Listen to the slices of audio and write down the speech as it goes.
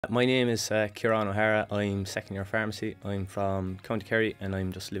My name is Ciaran Hara. I'm second year pharmacy. I'm from County Kerry and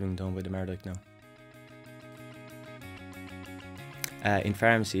I'm just living down by the Mardyke now. In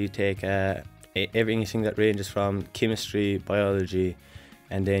pharmacy you take everything that ranges from chemistry, biology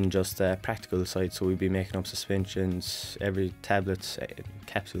and then just practical side, so we'd be making up suspensions, every tablets,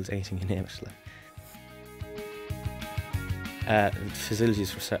 capsules, anything you name it.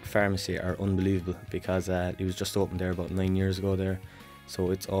 Facilities for pharmacy are unbelievable because it was just opened there about 9 years ago there.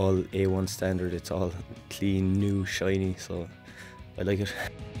 So it's all A1 standard, it's all clean, new, shiny, so I like it.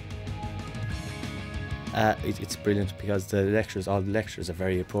 It's brilliant because all the lecturers are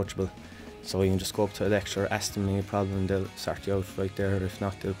very approachable. So you can just go up to a lecturer, ask them any problem and they'll sort you out right there. If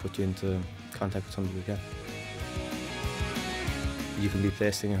not, they'll put you into contact with somebody again. You can be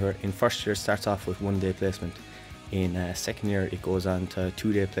placed anywhere. In first year it starts off with 1 day placement. In second year it goes on to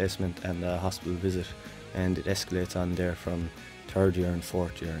 2 day placement and a hospital visit, and it escalates on there from third year and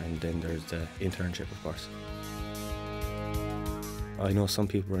fourth year, and then there's the internship, of course. I know some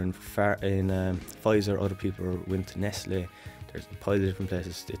people are in Pfizer, other people went to Nestle. There's a pile of different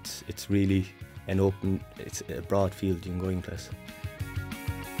places. It's really it's a broad field you can go in place.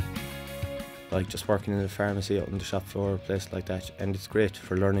 Like just working in a pharmacy out on the shop floor, a place like that, and it's great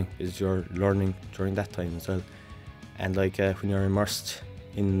for learning, is you're learning during that time as well. And like when you're immersed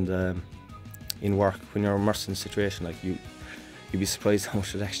in work, when you're immersed in the situation, like you'd be surprised how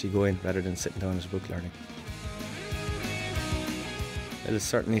much it actually go in rather than sitting down as a book learning. It is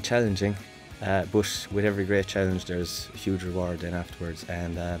certainly challenging, but with every great challenge there's a huge reward then afterwards,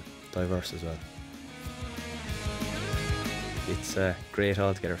 and diverse as well. It's great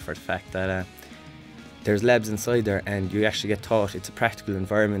altogether for the fact that there's labs inside there and you actually get taught. It's a practical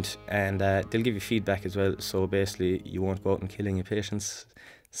environment, and they'll give you feedback as well, so basically you won't go out and killing your patients.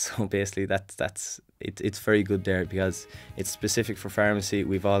 So basically it's very good there because it's specific for pharmacy.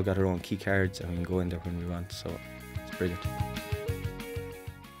 We've all got our own key cards and we can go in there when we want, so it's brilliant.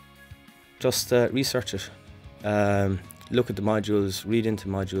 Just research it, look at the modules, read into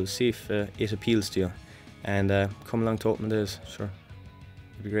modules, see if it appeals to you, and come along to open days. Sure,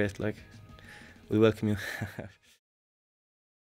 it'd be great, like, we welcome you.